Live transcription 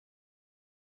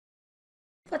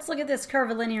Let's look at this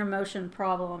curvilinear motion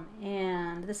problem,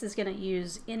 and this is going to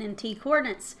use n and t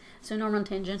coordinates, so normal and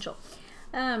tangential.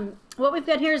 What we've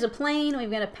got here is a plane.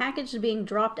 We've got a package being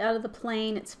dropped out of the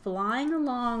plane. It's flying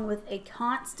along with a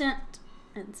constant,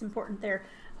 and it's important there,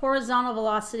 horizontal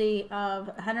velocity of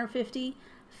 150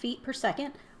 feet per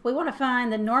second. We want to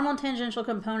find the normal and tangential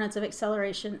components of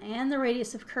acceleration and the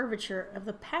radius of curvature of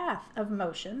the path of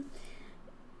motion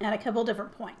at a couple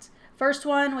different points. First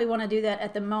one, we want to do that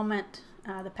at the moment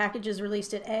the package is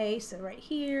released at A, so right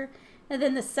here. And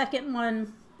then the second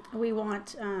one, we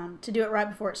want to do it right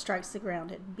before it strikes the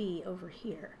ground at B over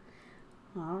here.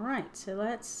 All right, so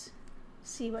let's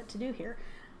see what to do here.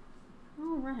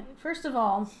 All right, first of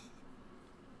all,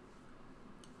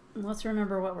 let's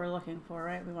remember what we're looking for,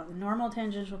 right? We want the normal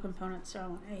tangential components, so I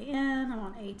want AN, I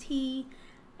want AT,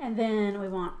 and then we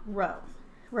want rho.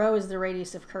 Rho is the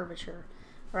radius of curvature,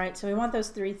 right? So we want those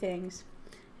three things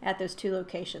at those two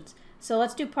locations. So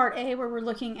let's do part A, where we're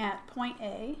looking at point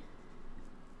A.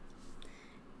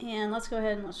 And let's go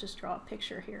ahead and let's just draw a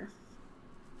picture here.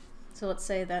 So let's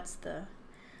say that's the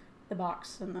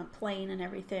box and the plane and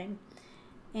everything.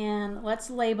 And let's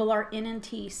label our n and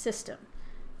t system.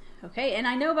 Okay, and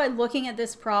I know by looking at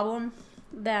this problem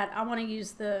that I want to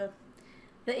use the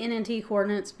n and t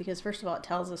coordinates because first of all it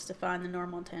tells us to find the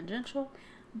normal and tangential,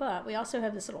 but we also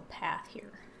have this little path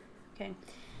here. Okay,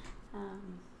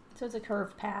 so it's a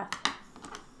curved path,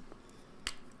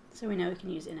 so we know we can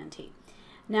use n and t.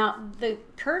 Now the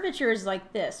curvature is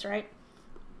like this, right?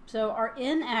 So our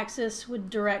n-axis would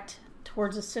direct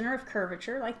towards the center of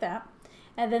curvature like that,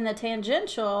 and then the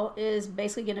tangential is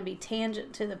basically going to be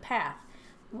tangent to the path,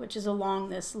 which is along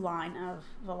this line of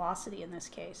velocity in this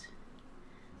case.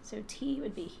 So t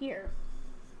would be here.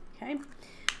 Okay,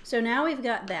 so now we've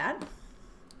got that,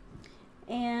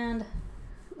 and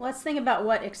let's think about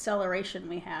what acceleration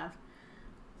we have.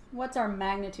 What's our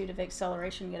magnitude of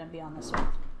acceleration going to be on this one?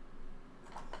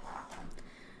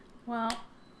 Well,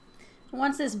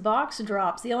 once this box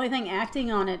drops, the only thing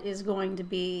acting on it is going to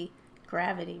be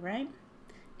gravity, right?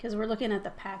 Because we're looking at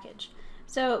the package.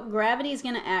 So gravity is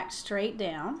going to act straight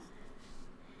down.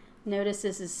 Notice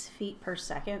this is feet per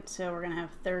second, so we're going to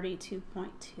have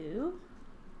 32.2.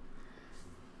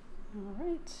 All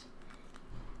right.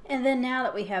 And then now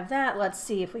that we have that, let's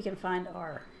see if we can find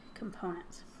our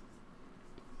components.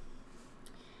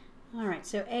 All right,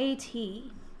 so AT.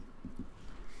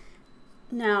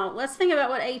 Now, let's think about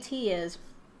what AT is.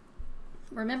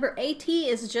 Remember, AT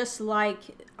is just like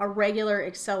a regular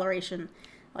acceleration.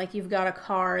 Like you've got a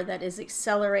car that is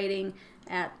accelerating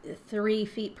at 3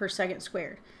 feet per second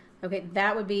squared. Okay,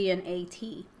 that would be an AT.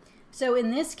 So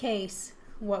in this case,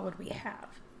 what would we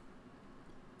have?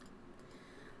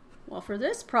 Well, for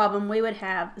this problem, we would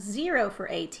have 0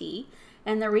 for AT.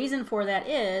 And the reason for that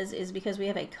is because we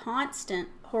have a constant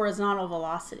horizontal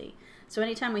velocity. So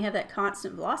anytime we have that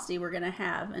constant velocity, we're going to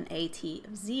have an AT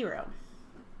of 0.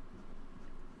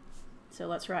 So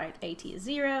let's write AT is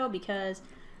 0 because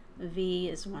V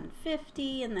is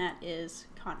 150 and that is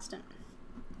constant.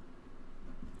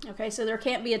 Okay, so there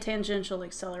can't be a tangential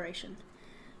acceleration.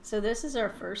 So this is our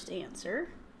first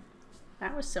answer.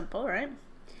 That was simple, right?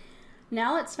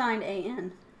 Now let's find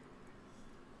AN.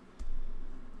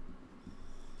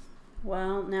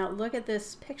 Well, now look at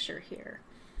this picture here.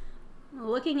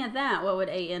 Looking at that, what would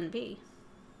AN be?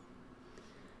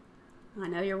 I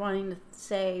know you're wanting to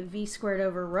say V squared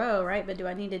over rho, right? But do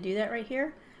I need to do that right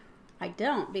here? I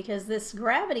don't, because this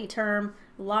gravity term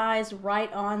lies right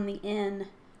on the n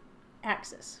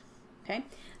axis. Okay,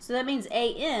 so that means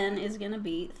AN is going to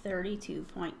be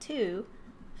 32.2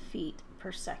 feet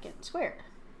per second squared.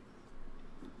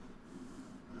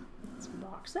 Let's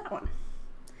box that one.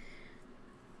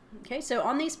 Okay, so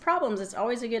on these problems, it's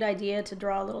always a good idea to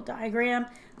draw a little diagram,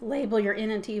 label your n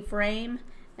and t frame,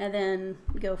 and then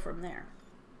go from there.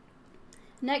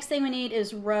 Next thing we need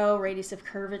is rho, radius of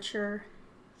curvature.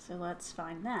 So let's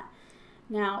find that.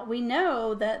 Now, we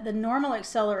know that the normal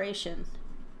acceleration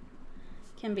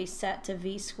can be set to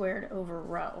v squared over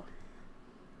rho.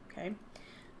 Okay,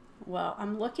 well,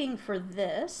 I'm looking for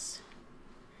this.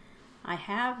 I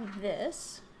have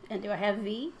this, and do I have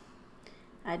v?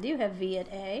 I do have v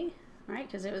at A, right,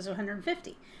 because it was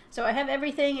 150. So I have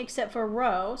everything except for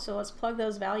rho, so let's plug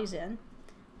those values in,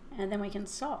 and then we can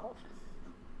solve.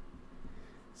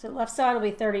 So left side will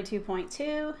be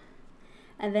 32.2,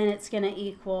 and then it's going to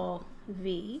equal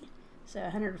v, so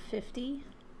 150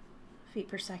 feet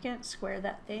per second, square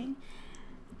that thing,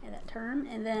 and that term,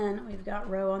 and then we've got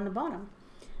rho on the bottom.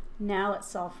 Now let's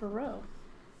solve for rho.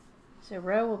 So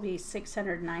rho will be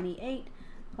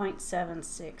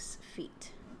 698.76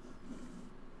 feet.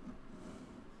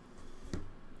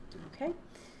 Okay,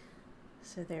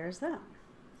 So there's that.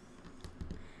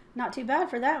 Not too bad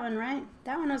for that one, right?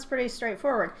 That one was pretty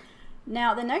straightforward.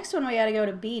 Now the next one we got to go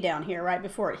to B down here right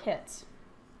before it hits.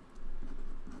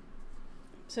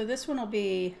 So this one will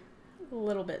be a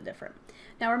little bit different.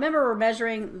 Now remember, we're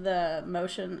measuring the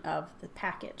motion of the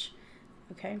package,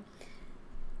 okay?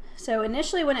 So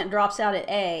initially when it drops out at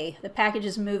A, the package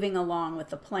is moving along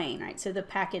with the plane, right? So the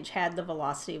package had the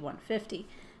velocity 150.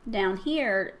 Down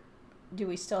here, do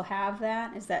we still have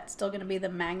that? Is that still going to be the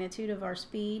magnitude of our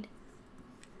speed?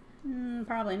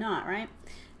 Probably not, right?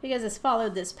 Because it's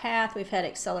followed this path, we've had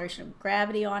acceleration of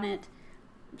gravity on it.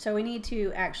 So we need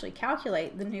to actually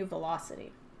calculate the new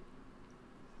velocity.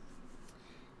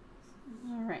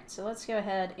 All right, so let's go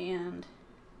ahead and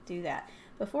do that.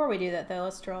 Before we do that though,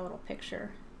 let's draw a little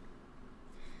picture.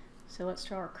 So let's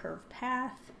draw our curved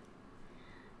path,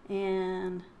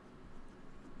 and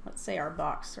let's say our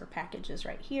box or package is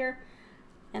right here,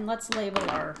 and let's label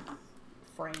our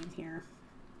frame here.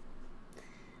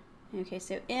 Okay,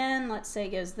 so N, let's say,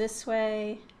 goes this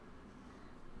way.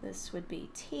 This would be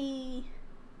T.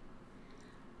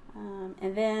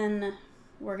 And then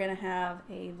we're going to have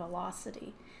a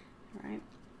velocity, right?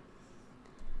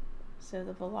 So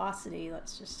the velocity,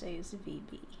 let's just say, is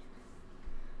VB,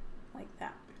 like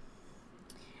that.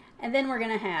 And then we're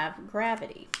going to have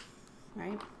gravity,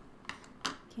 right?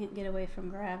 Can't get away from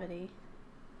gravity.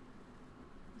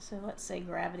 So let's say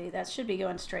gravity, that should be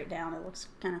going straight down. It looks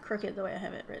kind of crooked the way I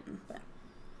have it written, but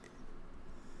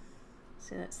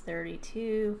so that's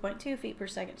 32.2 feet per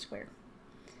second squared.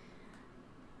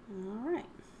 All right.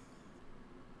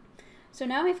 So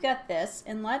now we've got this,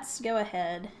 and let's go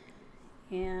ahead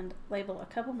and label a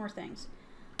couple more things.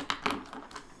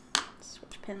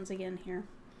 Switch pens again here.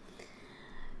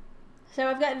 So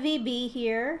I've got VB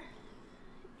here,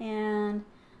 and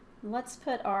let's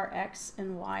put our X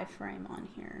and Y frame on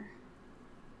here.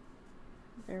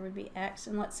 There would be X,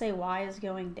 and let's say Y is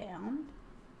going down.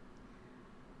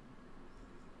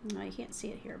 No, you can't see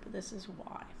it here, but this is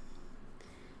Y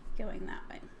going that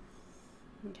way.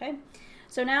 Okay,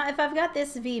 so now if I've got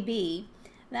this VB,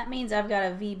 that means I've got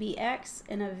a VBX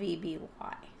and a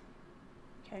VBY.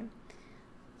 Okay,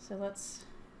 so let's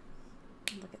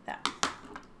look at that.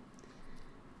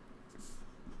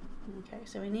 Okay,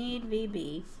 so we need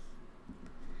VB.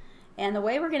 And the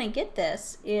way we're going to get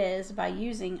this is by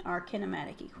using our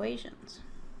kinematic equations.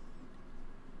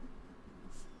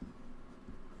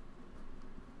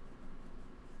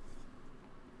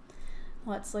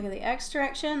 Let's look at the X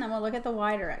direction, then we'll look at the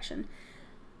Y direction.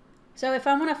 So if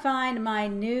I want to find my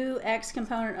new X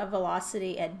component of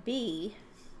velocity at B,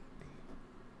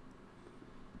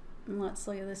 let's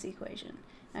look at this equation.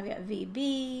 I've got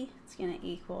VB, it's going to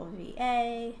equal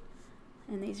VA,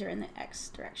 and these are in the X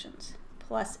directions,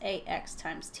 plus AX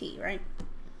times T, right?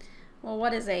 Well,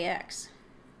 what is AX?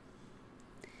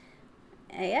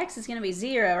 AX is going to be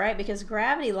 0, right? Because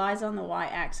gravity lies on the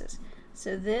y-axis.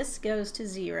 So this goes to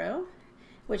 0,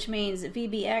 which means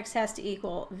VBX has to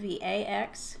equal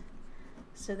VAX.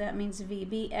 So that means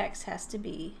VBX has to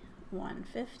be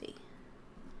 150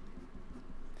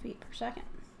 feet per second.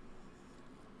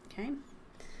 Okay.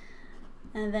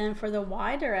 And then for the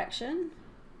y direction,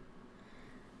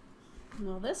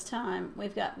 well, this time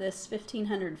we've got this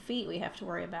 1,500 feet we have to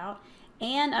worry about,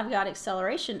 and I've got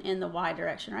acceleration in the y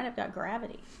direction, right? I've got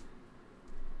gravity.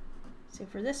 So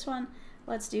for this one,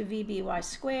 let's do VBY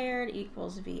squared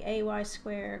equals VAY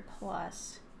squared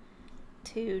plus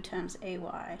 2 times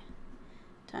AY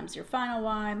times your final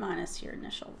y minus your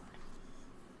initial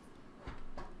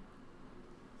y.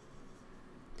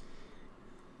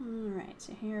 Alright,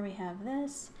 so here we have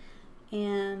this,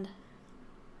 and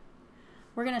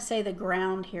we're going to say the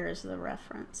ground here is the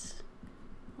reference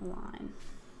line.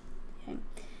 Okay,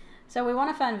 so we want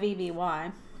to find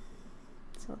VBY,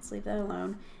 so let's leave that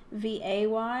alone. VAY,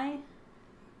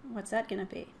 what's that going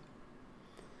to be?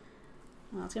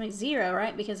 Well, it's going to be 0,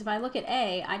 right? Because if I look at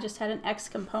A, I just had an X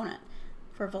component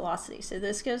for velocity. So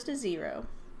this goes to 0.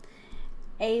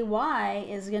 AY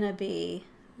is going to be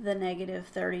the negative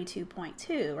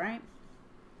 32.2, right?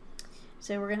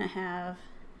 So we're going to have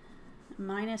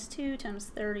minus 2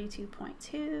 times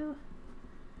 32.2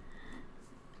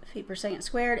 feet per second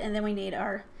squared, and then we need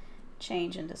our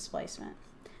change in displacement.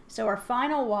 So our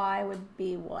final y would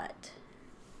be what?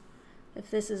 If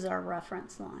this is our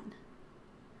reference line.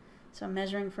 So I'm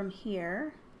measuring from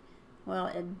here. Well,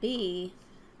 at B,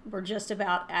 we're just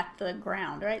about at the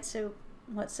ground, right? So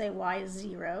let's say y is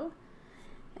 0.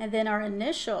 And then our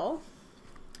initial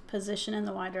position in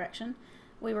the y direction,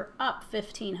 we were up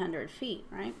 1,500 feet,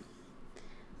 right?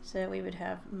 So we would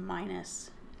have minus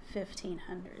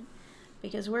 1,500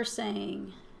 because we're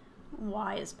saying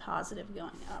y is positive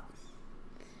going up.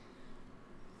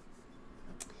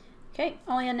 Okay,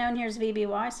 only unknown here is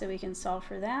VBY, so we can solve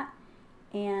for that.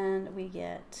 And we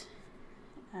get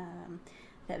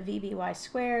that VBY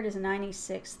squared is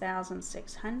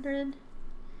 96,600.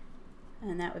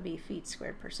 And that would be feet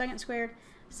squared per second squared.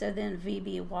 So then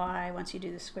VBY, once you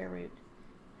do the square root,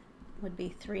 would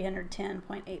be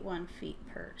 310.81 feet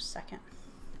per second.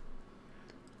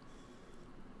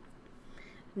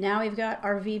 Now we've got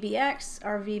our VBX,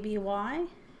 our VBY,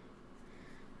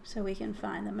 so we can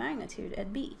find the magnitude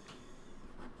at B.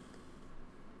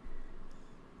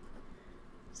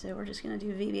 So we're just going to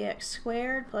do VBX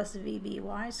squared plus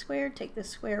VBY squared, take the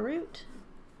square root.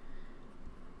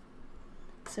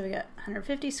 So we got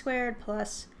 150 squared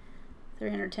plus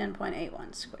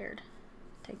 310.81 squared.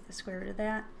 Take the square root of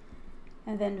that.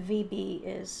 And then VB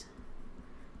is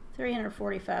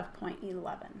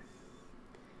 345.11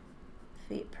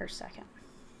 feet per second.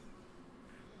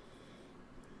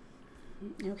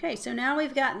 Okay, so now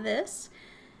we've got this.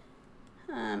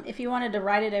 If you wanted to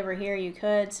write it over here, you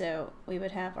could. So we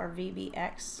would have our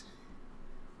VBX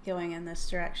going in this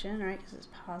direction, right, because it's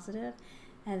positive.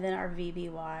 And then our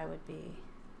VBY would be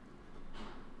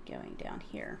going down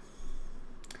here.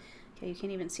 Okay, you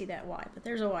can't even see that Y, but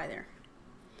there's a Y there.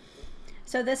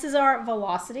 So this is our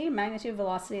velocity, magnitude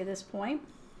velocity at this point.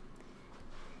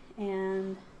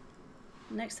 And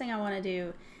the next thing I want to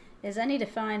do is I need to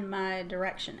find my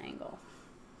direction angle.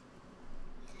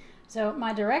 So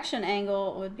my direction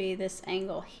angle would be this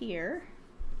angle here.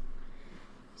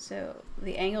 So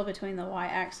the angle between the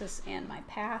y-axis and my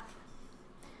path,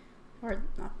 or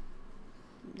not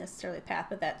necessarily path,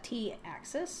 but that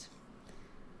t-axis.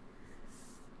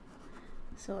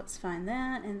 So let's find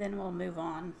that, and then we'll move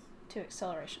on to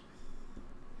acceleration.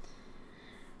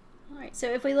 All right,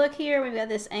 so if we look here, we've got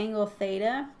this angle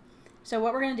theta. So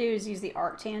what we're going to do is use the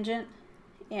arctangent,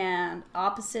 and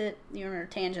opposite, you remember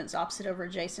tangent's opposite over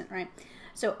adjacent, right?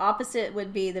 So opposite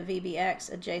would be the VBX,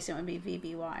 adjacent would be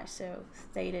VBY. So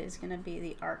theta is going to be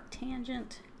the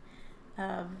arctangent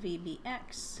of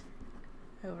VBX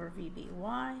over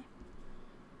VBY.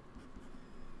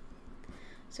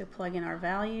 So plug in our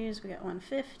values. We got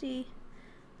 150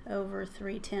 over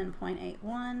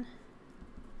 310.81.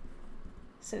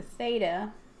 So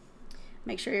theta,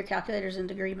 make sure your calculator's in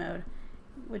degree mode,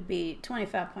 would be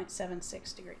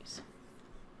 25.76 degrees.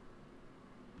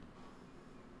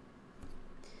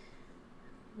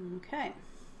 Okay.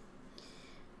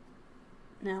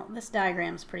 Now this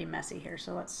diagram's pretty messy here,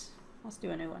 so let's do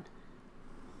a new one.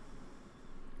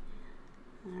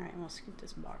 All right, we'll scoot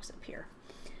this box up here.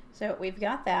 So we've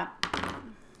got that.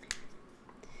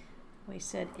 We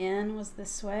said N was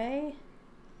this way,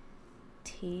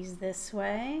 T's this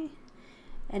way,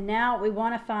 and now we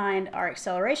want to find our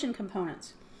acceleration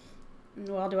components.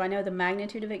 Well, do I know the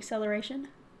magnitude of acceleration?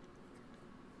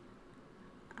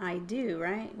 I do,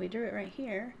 right? We drew it right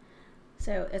here.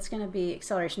 So it's going to be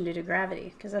acceleration due to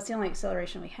gravity, because that's the only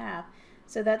acceleration we have.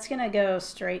 So that's going to go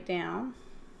straight down.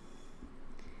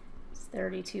 It's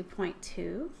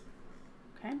 32.2.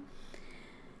 Okay.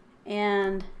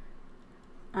 And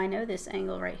I know this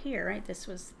angle right here, right? This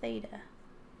was theta.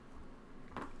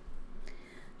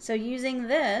 So using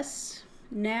this,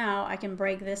 now I can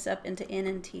break this up into N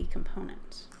and T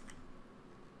components.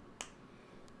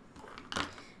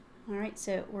 All right,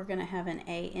 so we're going to have an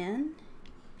AN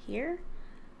here,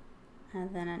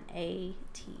 and then an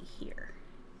AT here.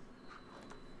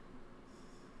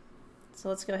 So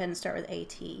let's go ahead and start with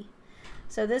AT.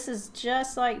 So this is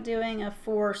just like doing a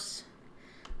force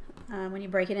when you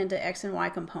break it into X and Y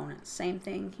components. Same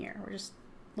thing here. We're just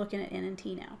looking at N and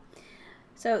T now.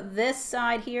 So this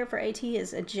side here for AT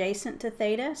is adjacent to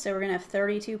theta. So we're going to have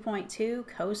 32.2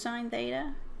 cosine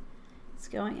theta. It's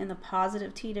going in the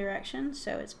positive T direction,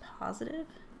 so it's positive.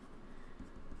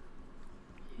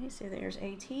 Okay, so there's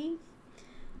AT.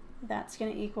 That's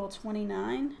going to equal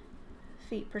 29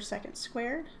 feet per second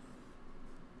squared.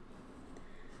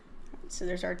 So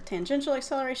there's our tangential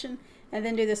acceleration, and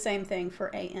then do the same thing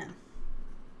for AN.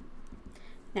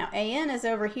 Now AN is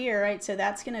over here, right? So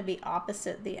that's going to be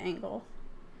opposite the angle.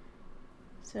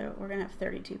 So we're going to have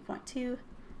 32.2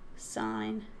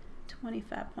 sine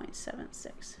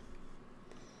 25.76.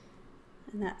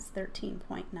 And that's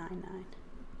 13.99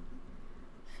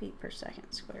 feet per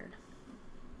second squared.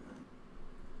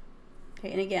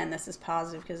 Okay, and again, this is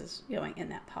positive because it's going in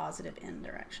that positive N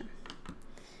direction.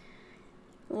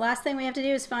 The last thing we have to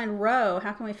do is find rho.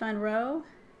 How can we find rho?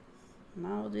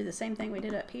 Well, we'll do the same thing we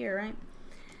did up here, right?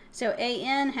 So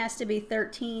AN has to be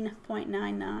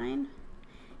 13.99,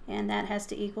 and that has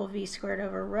to equal V squared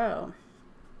over rho.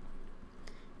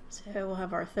 So we'll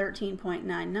have our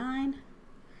 13.99.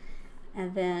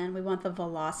 And then we want the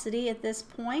velocity at this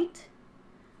point.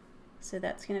 So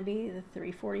that's going to be the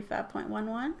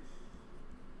 345.11.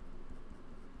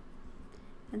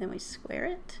 And then we square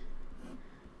it,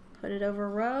 put it over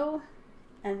rho,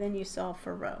 and then you solve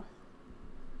for rho,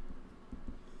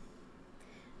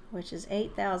 which is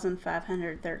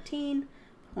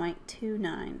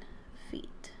 8,513.29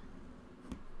 feet.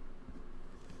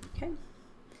 Okay,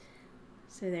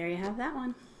 so there you have that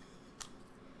one.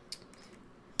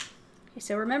 Okay,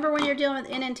 so remember when you're dealing with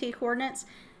NNT coordinates,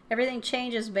 everything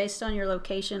changes based on your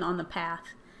location on the path.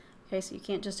 Okay, so you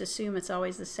can't just assume it's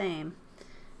always the same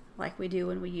like we do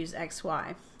when we use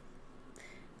XY,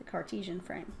 the Cartesian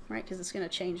frame, right? Because it's going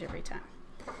to change every time.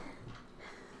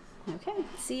 Okay,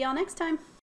 see y'all next time.